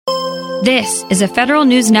This is a Federal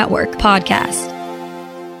News Network podcast.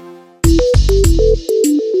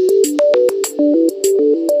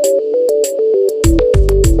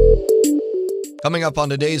 Coming up on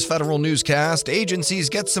today's Federal Newscast,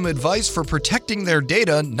 agencies get some advice for protecting their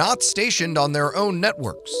data not stationed on their own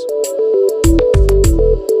networks.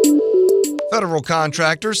 Federal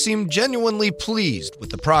contractors seem genuinely pleased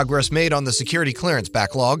with the progress made on the security clearance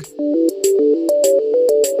backlog.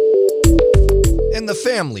 And the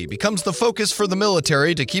family becomes the focus for the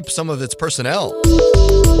military to keep some of its personnel.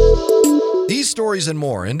 These stories and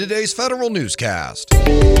more in today's Federal Newscast.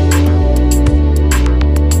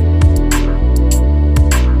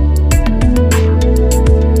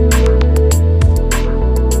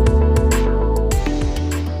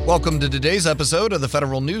 Welcome to today's episode of the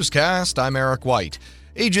Federal Newscast. I'm Eric White.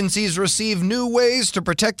 Agencies receive new ways to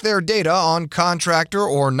protect their data on contractor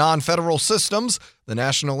or non-federal systems. The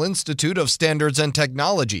National Institute of Standards and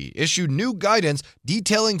Technology issued new guidance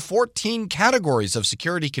detailing 14 categories of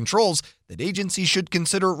security controls that agencies should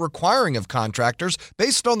consider requiring of contractors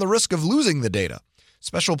based on the risk of losing the data.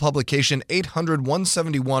 Special Publication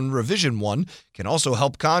 800-171 Revision 1 can also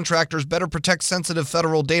help contractors better protect sensitive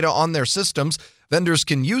federal data on their systems. Vendors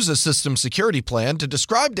can use a system security plan to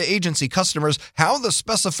describe to agency customers how the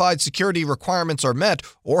specified security requirements are met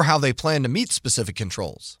or how they plan to meet specific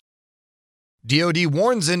controls. DoD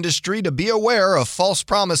warns industry to be aware of false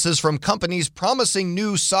promises from companies promising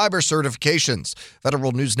new cyber certifications.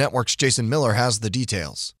 Federal News Network's Jason Miller has the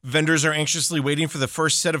details. Vendors are anxiously waiting for the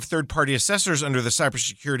first set of third-party assessors under the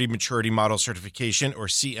Cybersecurity Maturity Model Certification, or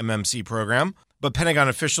CMMC program. But Pentagon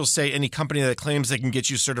officials say any company that claims they can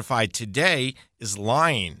get you certified today is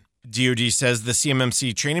lying. DoD says the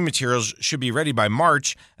CMMC training materials should be ready by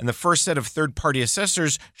March, and the first set of third-party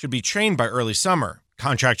assessors should be trained by early summer.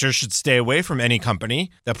 Contractors should stay away from any company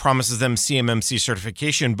that promises them CMMC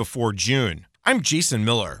certification before June. I'm Jason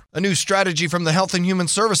Miller. A new strategy from the Health and Human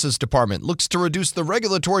Services Department looks to reduce the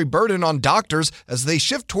regulatory burden on doctors as they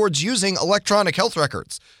shift towards using electronic health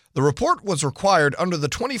records. The report was required under the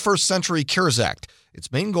 21st Century Cures Act.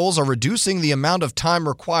 Its main goals are reducing the amount of time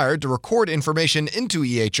required to record information into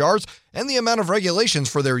EHRs and the amount of regulations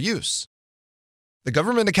for their use. The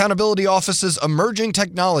Government Accountability Office's Emerging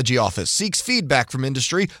Technology Office seeks feedback from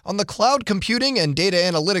industry on the cloud computing and data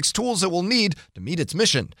analytics tools it will need to meet its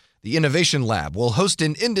mission. The Innovation Lab will host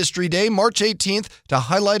an Industry Day March 18th to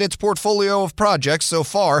highlight its portfolio of projects so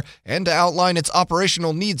far and to outline its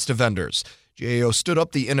operational needs to vendors. GAO stood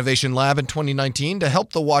up the Innovation Lab in 2019 to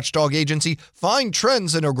help the watchdog agency find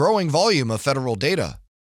trends in a growing volume of federal data.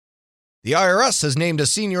 The IRS has named a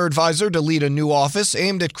senior advisor to lead a new office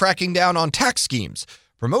aimed at cracking down on tax schemes.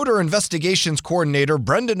 Promoter Investigations Coordinator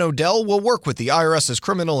Brendan Odell will work with the IRS's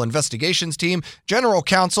Criminal Investigations Team, General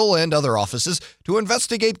Counsel, and other offices to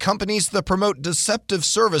investigate companies that promote deceptive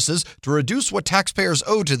services to reduce what taxpayers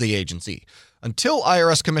owe to the agency, until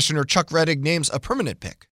IRS Commissioner Chuck Rettig names a permanent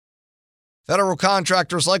pick. Federal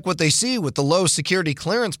contractors like what they see with the low security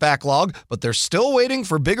clearance backlog, but they're still waiting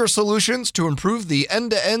for bigger solutions to improve the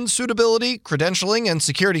end-to-end suitability, credentialing, and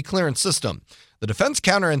security clearance system. The Defense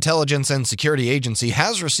Counterintelligence and Security Agency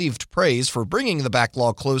has received praise for bringing the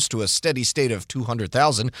backlog close to a steady state of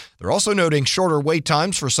 200,000. They're also noting shorter wait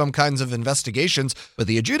times for some kinds of investigations, but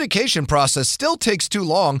the adjudication process still takes too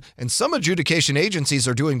long, and some adjudication agencies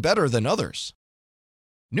are doing better than others.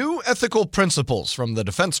 New ethical principles from the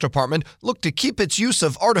Defense Department look to keep its use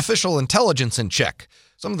of artificial intelligence in check.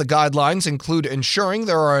 Some of the guidelines include ensuring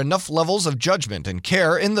there are enough levels of judgment and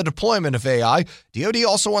care in the deployment of AI. DoD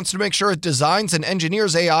also wants to make sure it designs and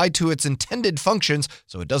engineers AI to its intended functions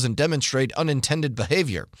so it doesn't demonstrate unintended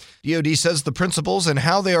behavior. DoD says the principles and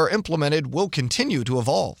how they are implemented will continue to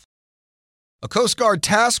evolve. A Coast Guard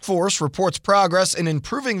task force reports progress in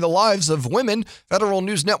improving the lives of women. Federal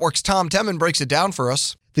News Network's Tom Temin breaks it down for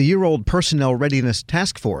us. The year-old Personnel Readiness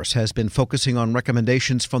Task Force has been focusing on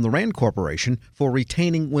recommendations from the RAND Corporation for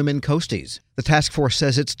retaining women coasties. The task force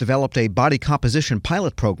says it's developed a body composition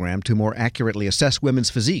pilot program to more accurately assess women's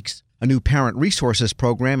physiques. A new parent resources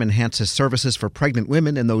program enhances services for pregnant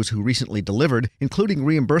women and those who recently delivered, including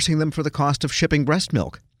reimbursing them for the cost of shipping breast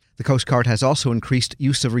milk. The Coast Guard has also increased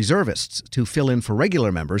use of reservists to fill in for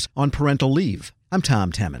regular members on parental leave. I'm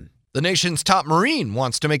Tom Temin. The nation's top Marine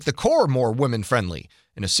wants to make the Corps more women-friendly.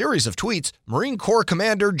 In a series of tweets, Marine Corps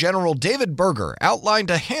Commander General David Berger outlined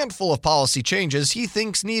a handful of policy changes he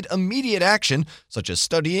thinks need immediate action, such as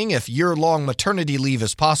studying if year-long maternity leave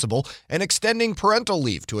is possible and extending parental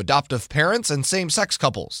leave to adoptive parents and same-sex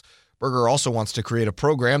couples. Berger also wants to create a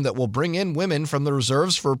program that will bring in women from the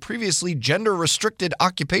reserves for previously gender-restricted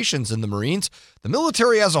occupations in the Marines. The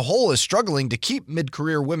military as a whole is struggling to keep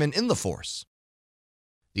mid-career women in the force.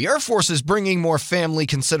 The Air Force is bringing more family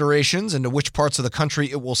considerations into which parts of the country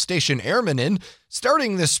it will station airmen in.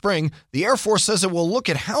 Starting this spring, the Air Force says it will look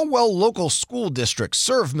at how well local school districts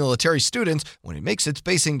serve military students when it makes its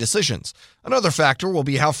basing decisions. Another factor will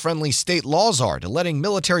be how friendly state laws are to letting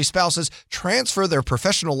military spouses transfer their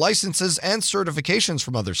professional licenses and certifications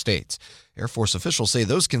from other states. Air Force officials say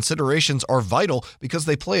those considerations are vital because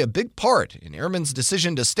they play a big part in airmen's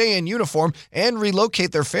decision to stay in uniform and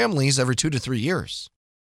relocate their families every 2 to 3 years.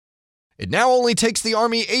 It now only takes the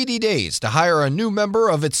Army 80 days to hire a new member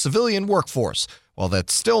of its civilian workforce. While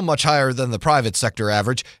that's still much higher than the private sector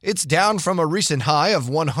average, it's down from a recent high of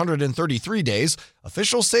 133 days.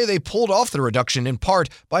 Officials say they pulled off the reduction in part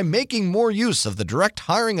by making more use of the direct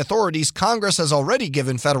hiring authorities Congress has already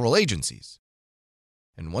given federal agencies.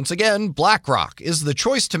 And once again, BlackRock is the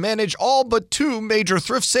choice to manage all but 2 major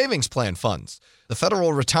thrift savings plan funds. The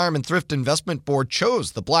Federal Retirement Thrift Investment Board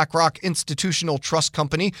chose the BlackRock Institutional Trust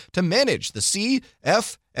Company to manage the C,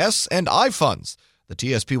 F, S, and I funds. The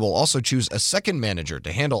TSP will also choose a second manager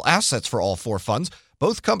to handle assets for all 4 funds.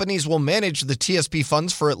 Both companies will manage the TSP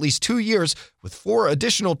funds for at least 2 years, with 4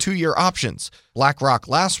 additional 2-year options. BlackRock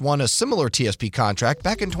last won a similar TSP contract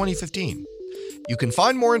back in 2015. You can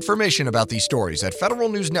find more information about these stories at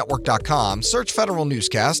federalnewsnetwork.com. Search Federal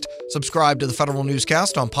Newscast, subscribe to the Federal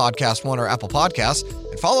Newscast on Podcast One or Apple Podcasts,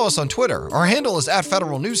 and follow us on Twitter. Our handle is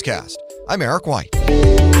 @Federal Newscast. I'm Eric White.